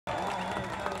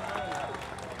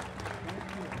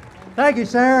Thank you,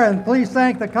 Sarah, and please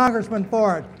thank the Congressman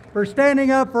for it, for standing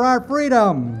up for our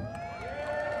freedom.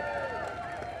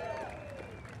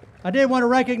 I did want to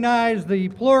recognize the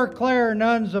Fleur Claire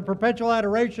nuns of Perpetual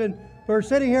Adoration who are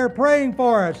sitting here praying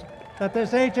for us that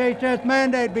this HHS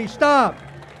mandate be stopped.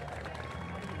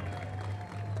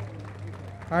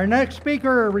 Our next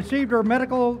speaker received her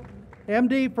medical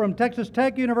MD from Texas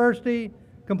Tech University,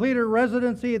 completed her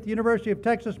residency at the University of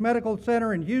Texas Medical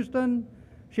Center in Houston.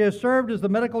 She has served as the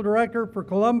medical director for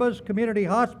Columbus Community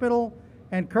Hospital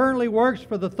and currently works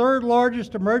for the third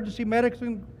largest emergency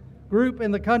medicine group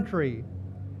in the country.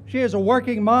 She is a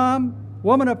working mom,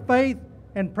 woman of faith,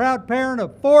 and proud parent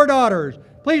of 4 daughters.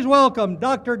 Please welcome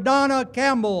Dr. Donna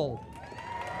Campbell.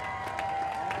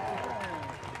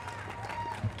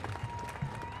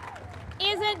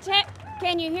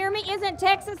 Can you hear me? Isn't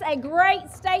Texas a great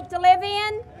state to live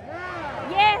in?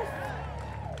 Yes.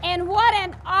 And what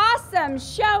an awesome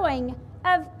showing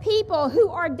of people who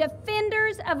are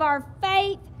defenders of our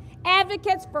faith,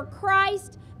 advocates for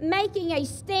Christ, making a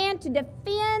stand to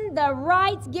defend the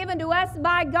rights given to us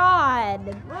by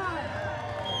God.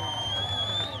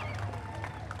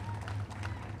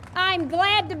 I'm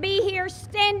glad to be here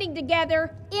standing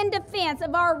together in defense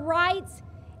of our rights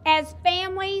as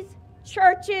families,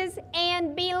 churches,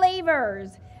 and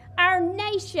believers. Our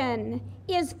nation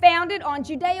is founded on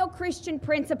Judeo-Christian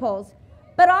principles,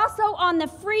 but also on the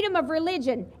freedom of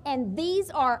religion, and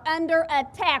these are under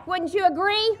attack. Wouldn't you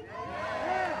agree?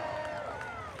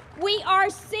 We are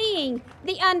seeing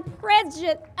the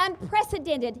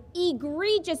unprecedented,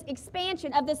 egregious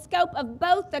expansion of the scope of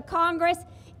both the Congress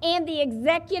and the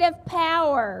executive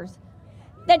powers.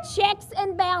 The checks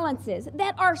and balances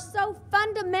that are so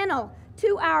fundamental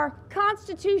to our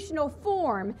constitutional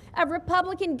form of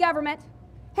Republican government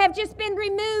have just been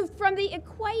removed from the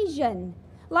equation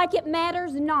like it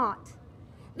matters not.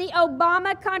 The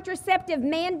Obama contraceptive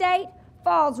mandate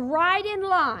falls right in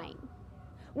line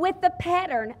with the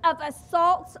pattern of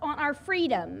assaults on our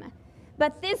freedom.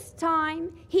 But this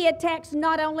time, he attacks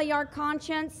not only our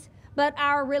conscience, but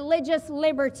our religious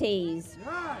liberties.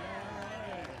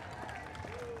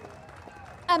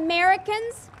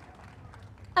 Americans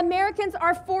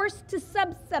are forced to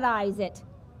subsidize it.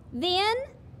 Then,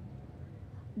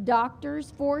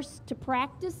 doctors forced to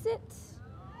practice it.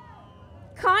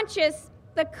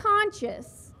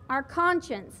 Our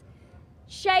conscience,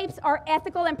 shapes our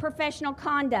ethical and professional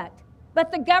conduct.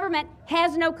 But the government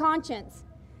has no conscience.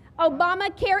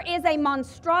 Obamacare is a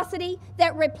monstrosity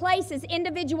that replaces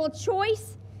individual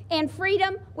choice and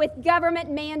freedom with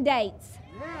government mandates.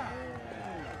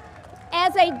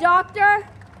 As a doctor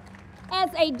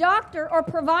or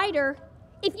provider,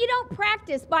 if you don't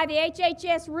practice by the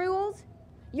HHS rules,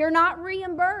 you're not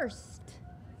reimbursed.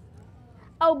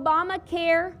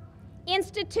 Obamacare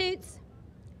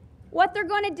what they're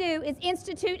going to do is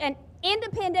institute an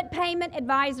independent payment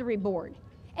advisory board.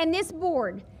 And this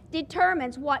board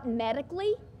determines what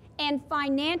medically and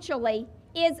financially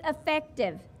is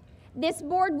effective. This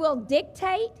board will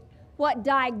dictate what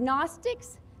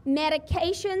diagnostics,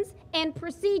 medications, and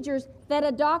procedures that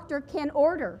a doctor can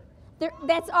order.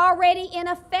 That's already in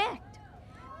effect.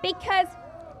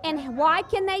 And why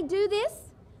can they do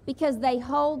this? Because they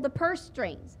hold the purse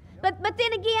strings. But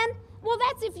then again, well,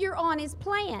 that's if you're on his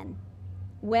plan.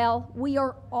 Well, we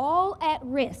are all at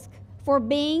risk for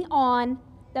being on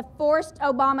the forced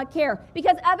Obamacare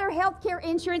because other health care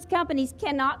insurance companies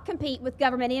cannot compete with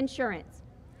government insurance.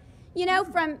 You know,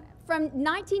 from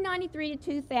 1993 to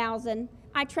 2000,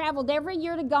 I traveled every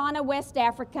year to Ghana, West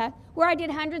Africa, where I did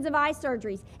hundreds of eye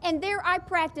surgeries. And there I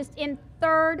practiced in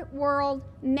third world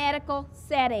medical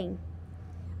setting.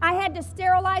 I had to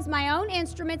sterilize my own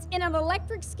instruments in an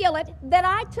electric skillet that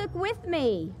I took with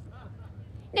me.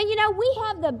 Now, you know, we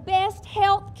have the best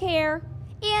health care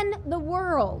in the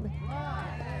world.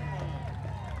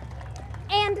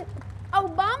 And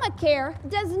Obamacare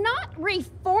does not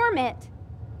reform it,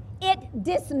 it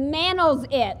dismantles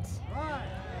it.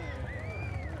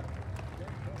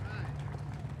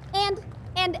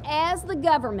 And as the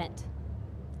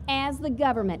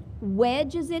government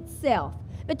wedges itself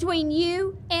between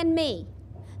you and me,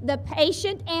 the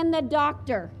patient and the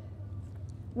doctor,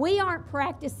 we aren't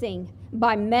practicing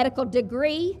by medical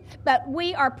degree, but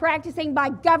we are practicing by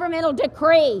governmental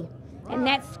decree, and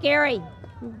that's scary.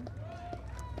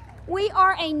 We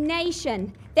are a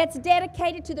nation that's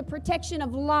dedicated to the protection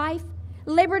of life,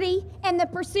 liberty, and the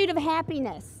pursuit of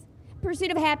happiness.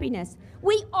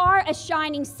 We are a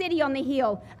shining city on the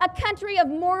hill, a country of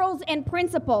morals and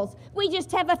principles. We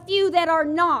just have a few that are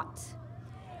not.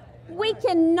 We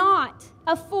cannot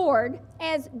afford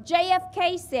as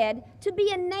JFK said, to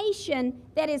be a nation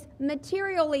that is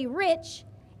materially rich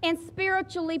and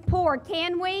spiritually poor.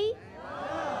 Can we?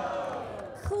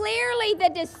 Clearly the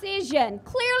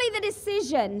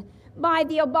decision by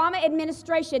the Obama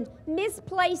administration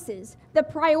misplaces the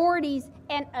priorities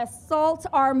and assaults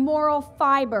our moral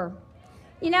fiber.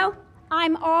 You know,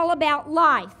 I'm all about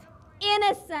life,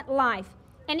 innocent life.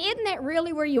 And isn't that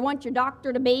really where you want your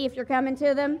doctor to be if you're coming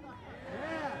to them?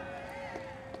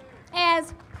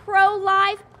 As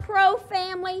pro-life,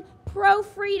 pro-family,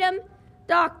 pro-freedom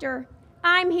doctor,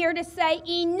 I'm here to say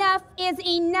enough is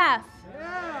enough.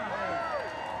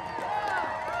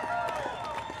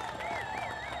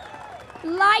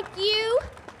 Like you,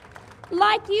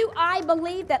 I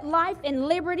believe that life and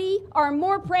liberty are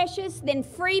more precious than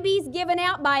freebies given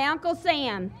out by Uncle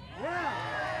Sam.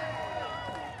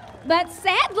 But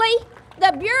sadly,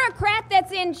 the bureaucrat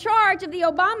that's in charge of the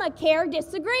Obamacare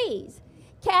disagrees.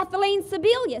 Kathleen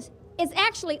Sebelius is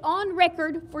actually on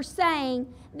record for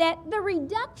saying that the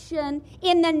reduction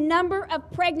in the number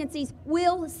of pregnancies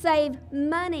will save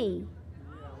money.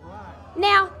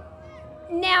 Now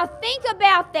think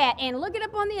about that, and look it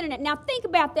up on the internet. Now think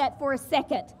about that for a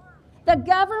second. The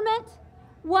government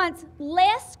wants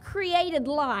less created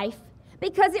life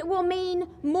because it will mean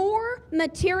more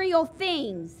material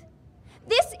things.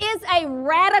 This is a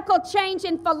radical change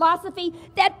in philosophy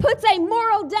that puts a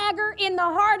moral dagger in the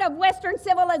heart of Western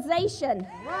civilization.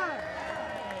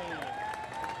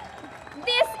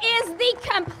 This is the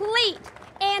complete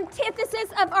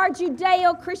antithesis of our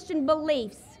Judeo-Christian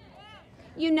beliefs.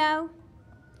 You know,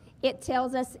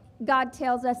 God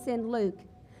tells us in Luke,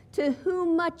 to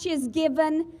whom much is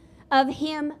given, of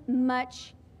him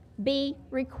much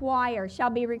shall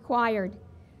be required.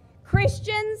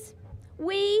 Christians,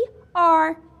 we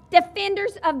are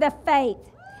defenders of the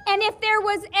faith. And if there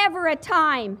was ever a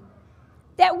time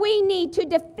that we need to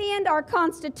defend our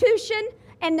Constitution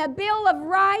and the Bill of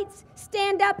Rights,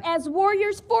 stand up as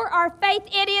warriors for our faith,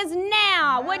 it is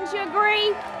now. Wouldn't you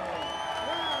agree?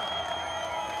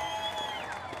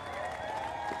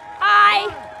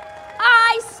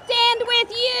 I stand with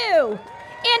you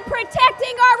in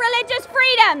protecting our religious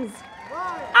freedoms.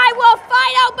 I will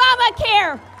fight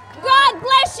Obamacare. God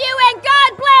bless you and God